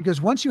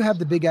 Because once you have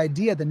the big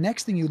idea, the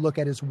next thing you look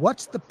at is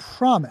what's the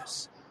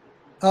promise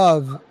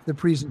of the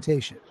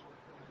presentation?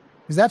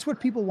 Because that's what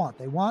people want.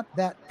 They want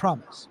that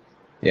promise.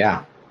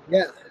 Yeah.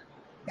 Yeah.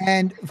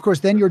 And of course,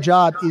 then your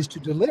job is to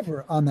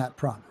deliver on that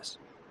promise.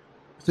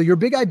 So your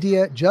big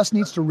idea just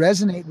needs to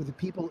resonate with the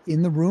people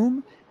in the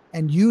room,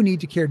 and you need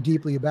to care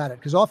deeply about it.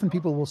 Because often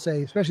people will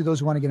say, especially those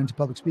who want to get into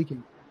public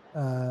speaking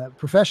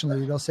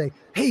professionally, they'll say,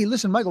 hey,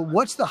 listen, Michael,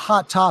 what's the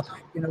hot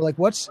topic?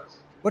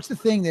 What's the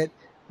thing that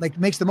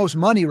makes the most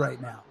money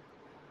right now?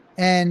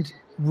 And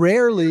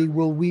rarely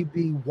will we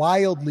be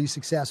wildly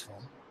successful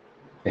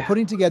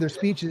putting together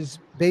speeches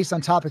based on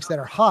topics that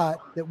are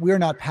hot that we're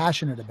not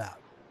passionate about.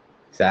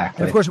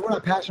 Exactly. And of course, if we're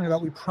not passionate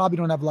about, we probably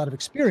don't have a lot of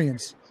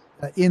experience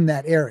in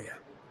that area.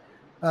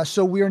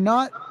 So we're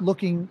not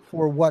looking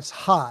for what's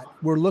hot.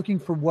 We're looking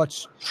for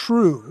what's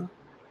true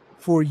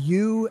for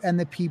you and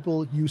the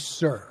people you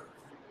serve.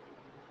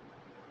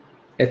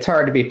 It's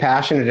hard to be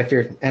passionate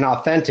and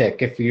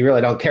authentic if you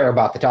really don't care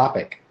about the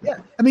topic. Yeah.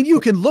 I mean,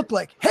 you can look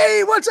like,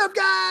 hey, what's up,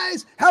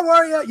 guys? How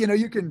are you?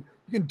 You can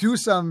do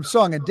some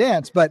song and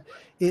dance, but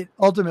it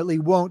ultimately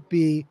won't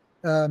be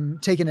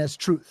taken as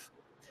truth,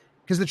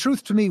 because the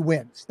truth to me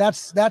wins.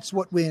 That's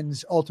what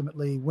wins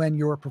ultimately when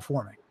you're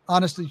performing.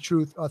 Honesty,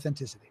 truth,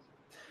 authenticity.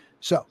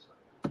 So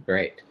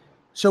Great.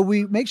 So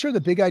we make sure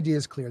the big idea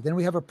is clear. Then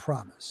we have a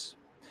promise.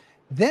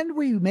 Then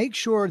we make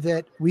sure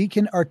that we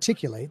can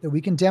articulate, that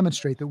we can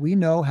demonstrate that we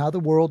know how the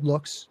world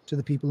looks to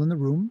the people in the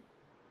room.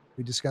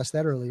 We discussed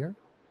that earlier.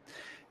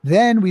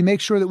 Then we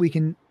make sure that we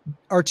can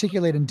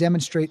articulate and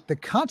demonstrate the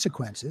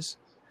consequences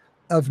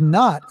of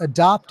not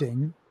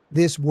adopting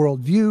this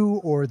worldview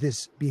or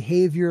this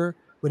behavior,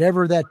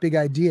 whatever that big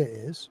idea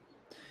is.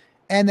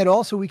 And that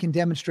also we can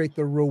demonstrate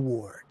the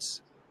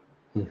rewards.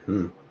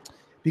 Mm-hmm.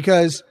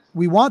 Because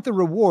we want the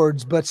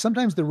rewards, but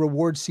sometimes the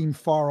rewards seem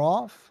far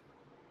off.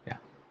 Yeah.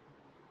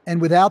 And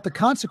without the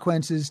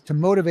consequences to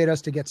motivate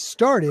us to get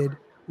started,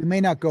 we may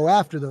not go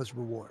after those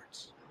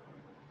rewards.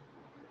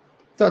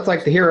 So it's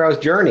like the hero's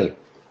journey.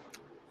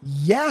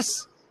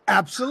 Yes,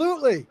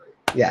 absolutely.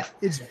 Yes.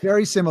 It's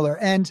very similar.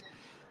 And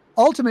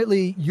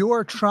ultimately,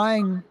 you're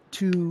trying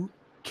to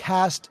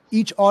cast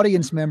each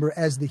audience member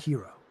as the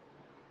hero.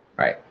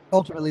 Right.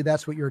 Ultimately,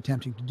 that's what you're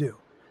attempting to do.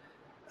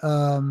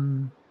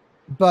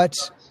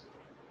 But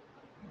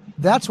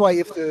that's why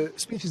if the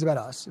speech is about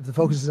us, if the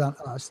focus is on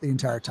us the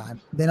entire time,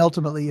 then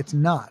ultimately it's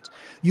not.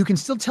 You can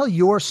still tell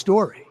your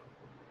story.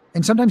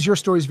 And sometimes your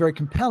story is very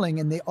compelling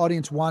and the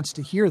audience wants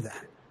to hear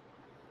that.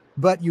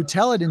 But you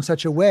tell it in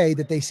such a way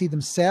that they see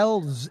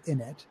themselves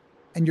in it,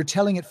 and you're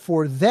telling it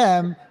for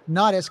them,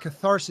 not as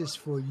catharsis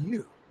for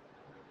you.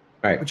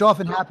 Right. Which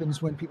often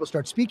happens when people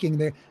start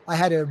speaking. I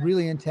had a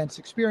really intense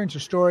experience or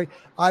story.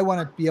 I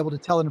want to be able to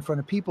tell it in front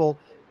of people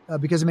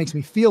because it makes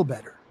me feel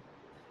better.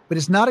 But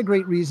it's not a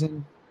great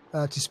reason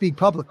to speak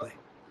publicly.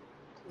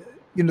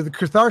 You know, the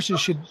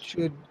catharsis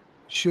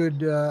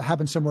should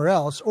happen somewhere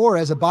else, or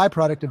as a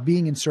byproduct of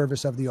being in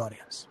service of the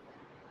audience,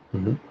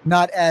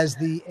 not as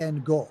the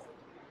end goal.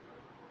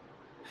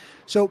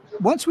 So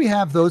once we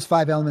have those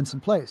 5 elements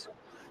in place,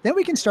 then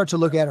we can start to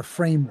look at a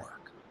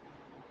framework,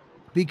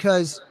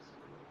 because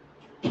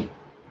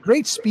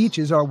great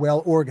speeches are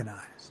well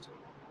organized.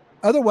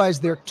 Otherwise,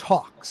 they're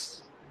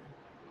talks.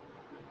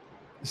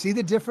 You see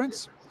the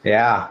difference?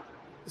 Yeah.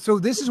 So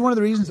this is one of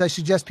the reasons I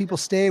suggest people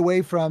stay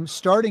away from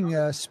starting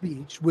a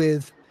speech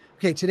with,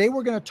 okay, today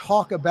we're going to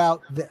talk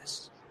about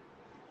this.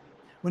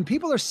 When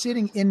people are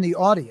sitting in the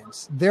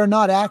audience, they're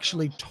not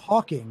actually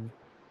talking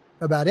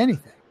about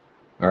anything.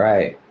 All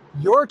right.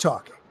 You're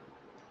talking.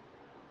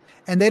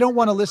 And they don't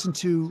want to listen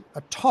to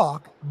a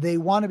talk. They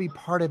want to be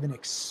part of an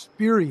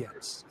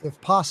experience, if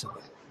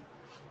possible.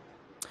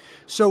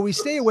 So we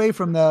stay away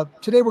from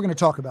today we're going to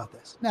talk about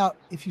this. Now,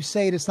 if you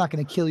say it, it's not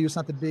going to kill you. It's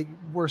not the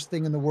worst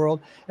thing in the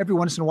world. Every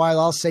once in a while,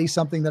 I'll say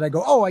something that I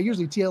go, I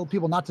usually tell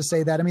people not to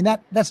say that. I mean,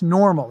 that's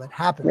normal. It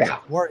happens. Yeah.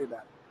 Don't worry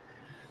about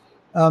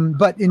it.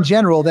 But in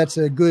general, that's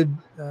a good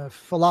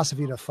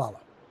philosophy to follow.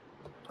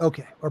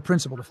 Okay. Or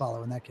principle to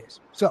follow in that case.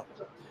 So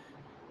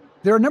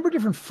there are a number of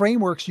different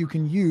frameworks you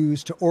can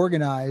use to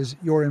organize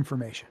your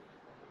information.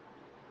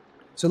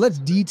 So let's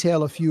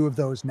detail a few of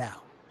those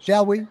now,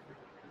 shall we?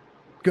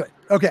 Good.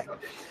 Okay.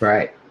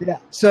 Right. Yeah.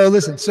 So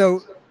listen,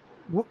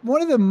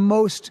 one of the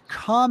most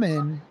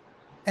common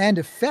and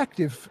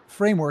effective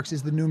frameworks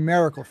is the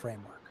numerical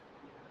framework.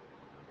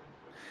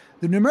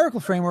 The numerical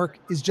framework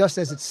is just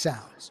as it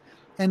sounds.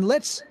 And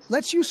let's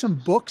use some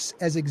books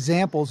as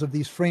examples of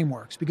these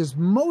frameworks, because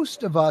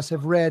most of us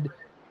have read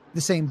the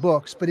same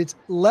books, but it's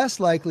less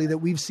likely that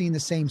we've seen the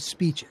same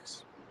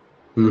speeches.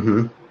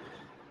 Mm-hmm.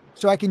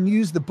 So I can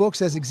use the books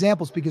as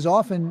examples because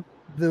often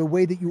the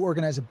way that you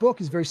organize a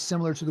book is very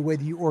similar to the way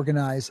that you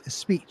organize a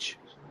speech.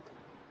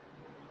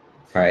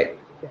 Right.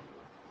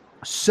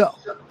 So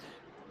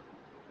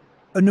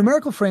a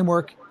numerical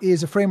framework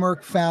is a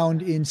framework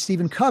found in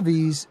Stephen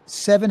Covey's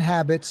 7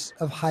 Habits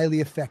of Highly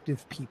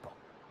Effective People.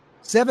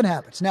 7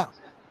 habits. Now,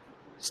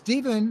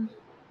 Stephen,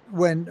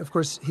 when, of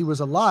course, he was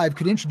alive,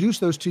 could introduce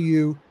those to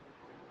you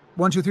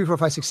 1, 2, 3, 4,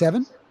 5, 6,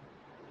 7,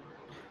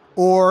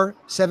 or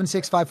 7,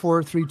 6, 5,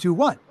 4, 3, 2,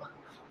 1.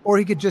 Or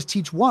he could just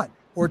teach 1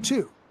 or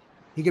 2.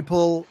 He could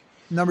pull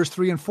numbers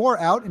 3 and 4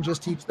 out and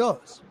just teach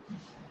those,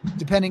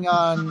 depending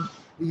on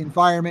the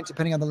environment,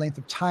 depending on the length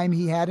of time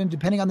he had, and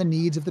depending on the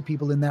needs of the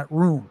people in that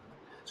room.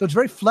 So it's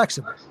very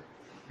flexible.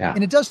 Yeah.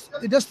 And it does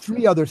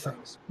 3 other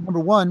things.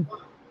 Number 1,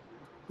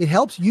 it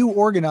helps you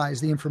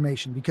organize the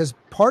information, because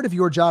part of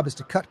your job is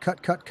to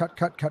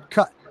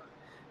cut.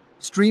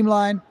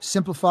 Streamline,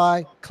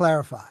 simplify,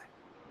 clarify.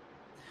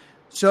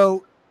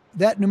 So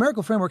that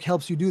numerical framework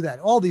helps you do that.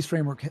 All these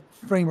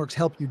frameworks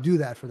help you do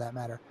that, for that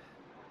matter.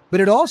 But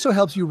it also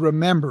helps you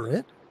remember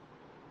it.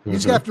 You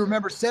just have to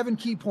remember 7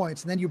 key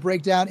points, and then you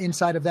break down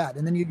inside of that.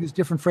 And then you use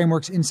different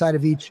frameworks inside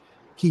of each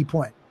key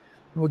point.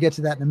 And we'll get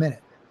to that in a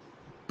minute.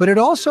 But it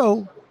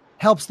also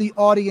helps the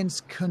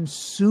audience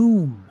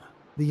consume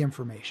the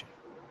information.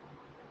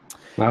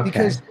 Okay.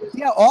 Because,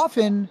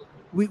 often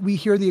we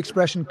hear the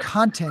expression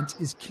content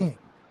is king.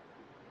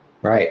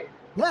 Right.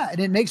 Yeah, and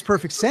it makes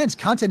perfect sense.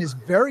 Content is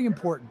very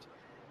important.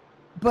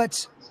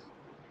 But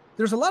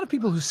there's a lot of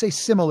people who say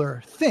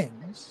similar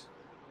things.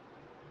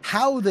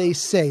 How they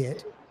say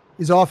it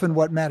is often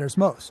what matters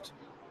most.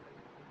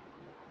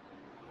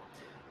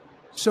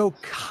 So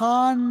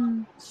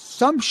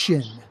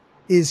consumption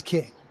is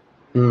king.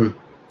 Mm.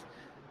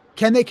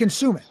 Can they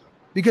consume it?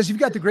 Because you've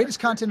got the greatest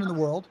content in the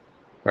world,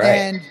 Right.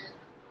 and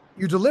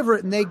you deliver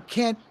it and they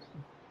can't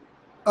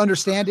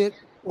understand it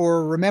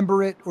or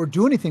remember it or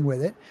do anything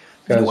with it.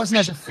 And it wasn't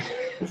as if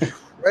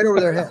right over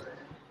their head.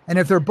 And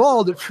if they're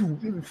bald, it's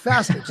even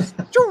faster, just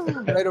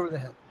right over the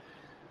head.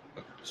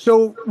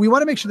 So we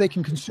want to make sure they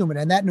can consume it.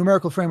 And that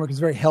numerical framework is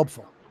very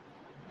helpful.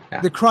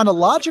 Yeah. The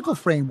chronological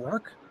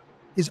framework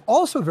is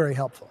also very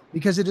helpful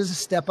because it is a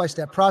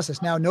step-by-step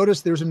process. Now,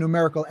 notice there's a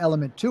numerical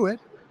element to it.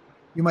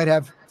 You might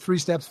have 3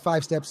 steps,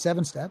 5 steps,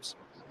 7 steps.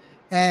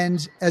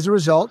 And as a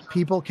result,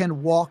 people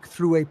can walk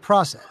through a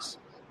process.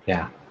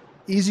 Yeah.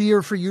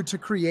 Easier for you to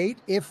create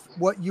if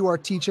what you are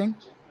teaching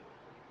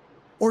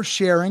or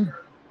sharing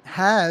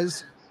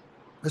has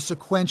a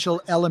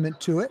sequential element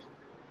to it.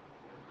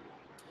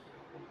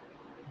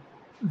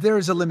 There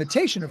is a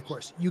limitation, of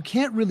course. You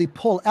can't really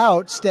pull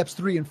out steps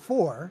 3 and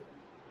 4.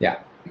 Yeah.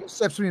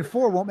 Steps 3 and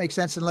 4 won't make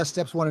sense unless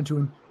steps 1 and 2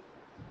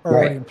 are Right.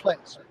 already in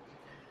place.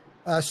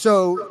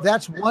 So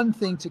that's one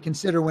thing to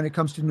consider when it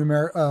comes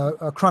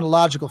to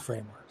chronological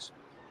frameworks.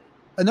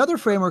 Another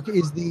framework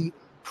is the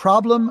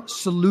problem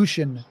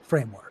solution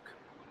framework.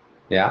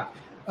 Yeah.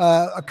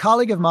 A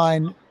colleague of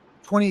mine,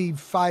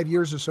 25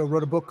 years or so,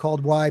 wrote a book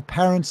called Why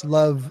Parents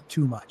Love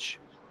Too Much.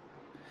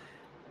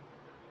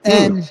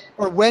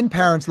 Or When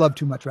Parents Love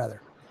Too Much,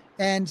 rather.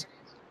 And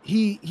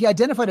he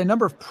identified a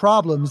number of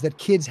problems that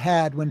kids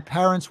had when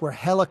parents were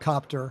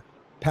helicopter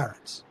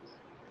parents.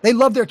 They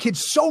loved their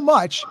kids so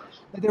much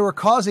that they were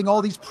causing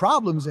all these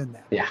problems in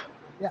them. Yeah.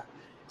 Yeah.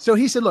 So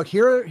he said, look,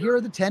 here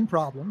are the 10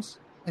 problems,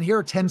 and here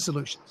are 10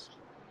 solutions.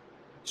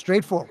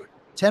 Straightforward.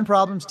 10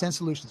 problems, 10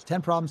 solutions,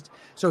 10 problems.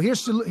 So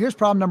here's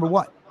problem number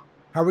 1.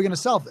 How are we going to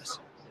solve this?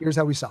 Here's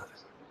how we solve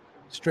it.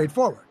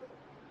 Straightforward.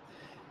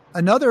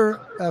 Another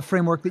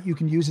framework that you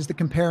can use is the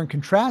compare and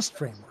contrast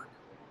framework.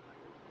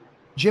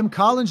 Jim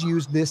Collins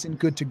used this in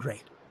Good to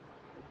Great.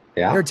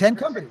 Yeah. There are 10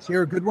 companies.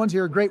 Here are good ones.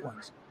 Here are great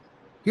ones.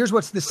 Here's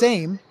what's the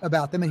same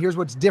about them, and here's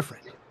what's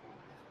different.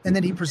 And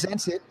then he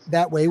presents it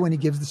that way when he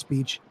gives the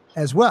speech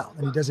as well,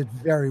 and he does it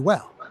very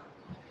well.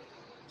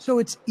 So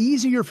it's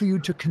easier for you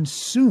to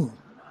consume.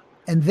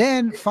 And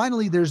then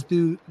finally, there's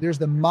the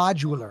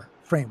modular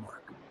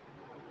framework.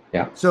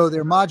 Yeah. So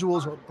they're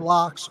modules or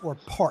blocks or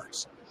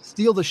parts.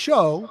 Steal the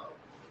Show,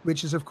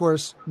 which is, of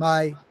course,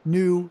 my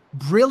new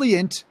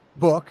brilliant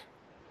book,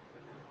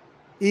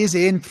 is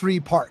in 3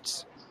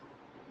 parts.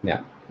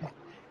 Yeah.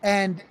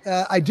 And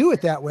I do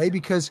it that way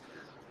because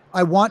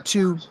I want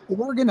to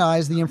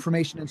organize the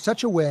information in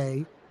such a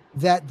way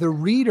that the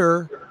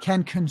reader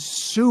can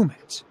consume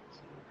it.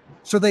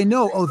 So they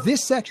know, oh,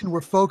 this section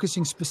we're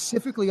focusing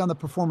specifically on the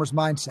performer's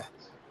mindset.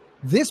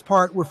 This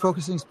part we're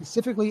focusing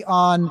specifically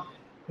on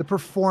the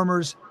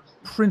performer's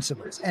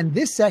principles. And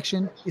this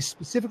section is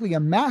specifically a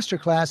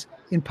masterclass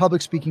in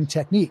public speaking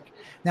technique.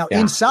 Now,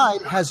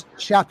 inside has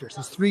chapters.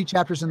 There's 3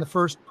 chapters in the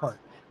first part.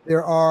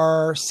 There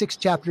are 6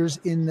 chapters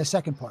in the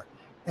second part.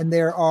 And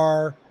there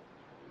are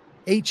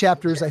 8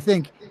 chapters, I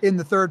think, in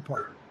the third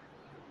part.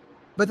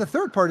 But the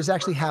third part is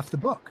actually half the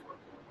book.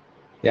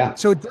 Yeah.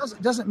 So it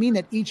doesn't mean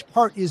that each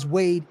part is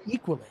weighed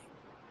equally.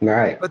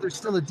 Right. But there's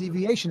still a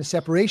deviation, a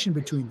separation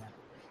between them.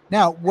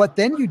 Now, what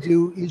then you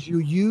do is you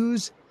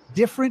use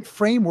different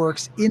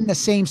frameworks in the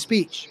same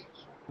speech.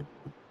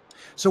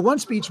 So one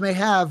speech may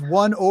have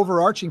one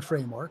overarching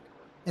framework,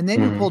 and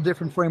then you pull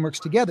different frameworks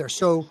together.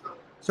 So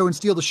in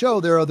Steal the Show,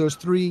 there are those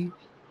 3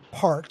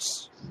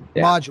 parts,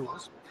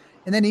 modules.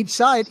 And then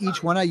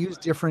each one, I use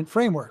different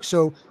frameworks.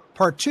 So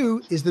part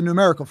 2 is the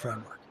numerical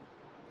framework.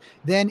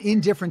 Then in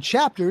different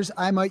chapters,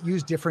 I might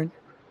use different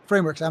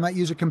frameworks. I might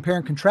use a compare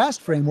and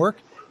contrast framework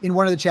in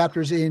one of the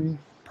chapters in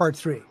part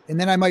 3. And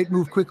then I might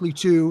move quickly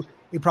to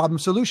a problem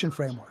solution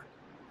framework.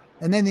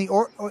 And then the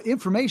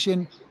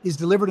information is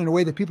delivered in a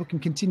way that people can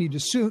continue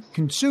to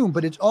consume,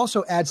 but it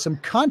also adds some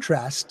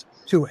contrast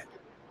to it.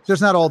 So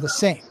it's not all the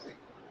same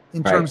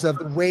in terms of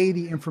the way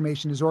the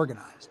information is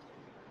organized.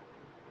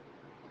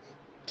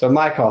 So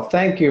Michael,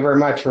 thank you very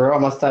much. We're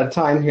almost out of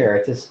time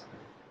here.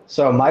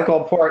 So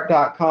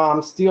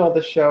michaelport.com,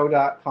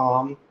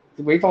 stealtheshow.com.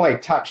 We've only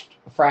touched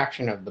a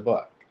fraction of the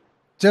book.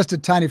 Just a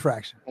tiny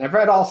fraction. And I've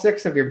read all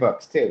 6 of your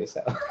books too.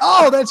 So.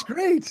 Oh, that's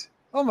great.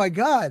 Oh my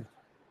God.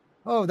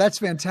 Oh, that's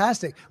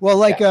fantastic. Well,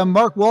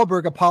 Mark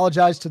Wahlberg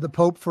apologized to the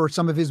Pope for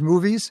some of his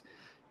movies.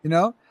 You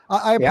know,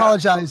 I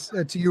apologize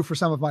to you for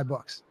some of my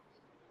books.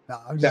 No,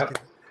 I'm just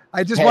kidding.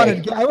 I just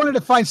wanted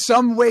to find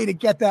some way to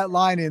get that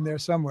line in there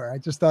somewhere. I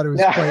just thought it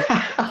was quite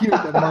cute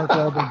that Mark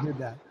Wahlberg did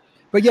that.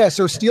 But yeah,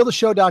 so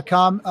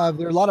stealtheshow.com.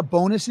 There are a lot of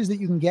bonuses that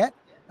you can get,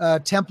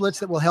 templates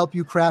that will help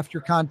you craft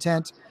your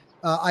content.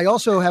 I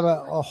also have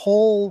a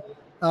whole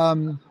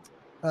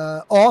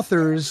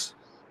author's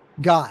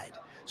guide.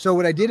 So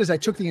what I did is I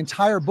took the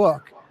entire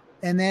book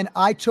and then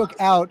I took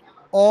out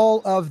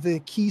all of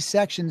the key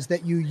sections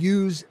that you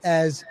use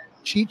as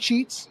cheat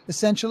sheets,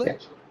 essentially.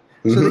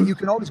 So that you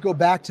can always go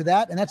back to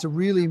that. And that's a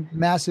really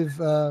massive,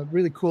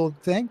 really cool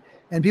thing.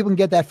 And people can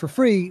get that for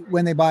free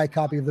when they buy a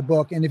copy of the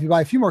book. And if you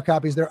buy a few more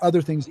copies, there are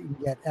other things that you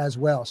can get as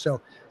well. So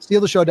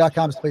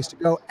stealtheshow.com is the place to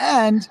go.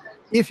 And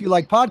if you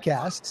like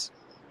podcasts,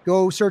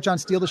 go search on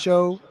Steal the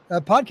Show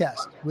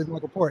podcast with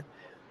Michael Port.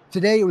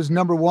 Today it was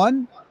number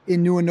 1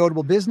 in new and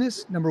notable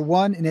business, number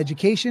 1 in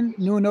education,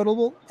 new and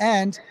notable,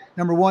 and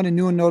number 1 in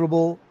new and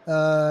notable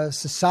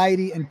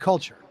society and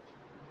culture.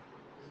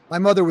 My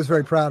mother was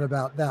very proud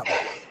about that one.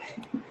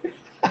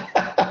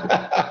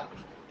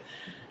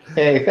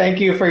 Hey, thank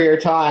you for your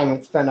time.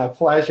 It's been a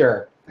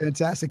pleasure.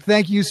 Fantastic.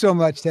 Thank you so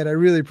much, Ted. I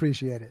really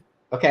appreciate it.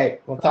 Okay,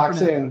 we'll talk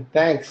soon.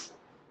 Thanks.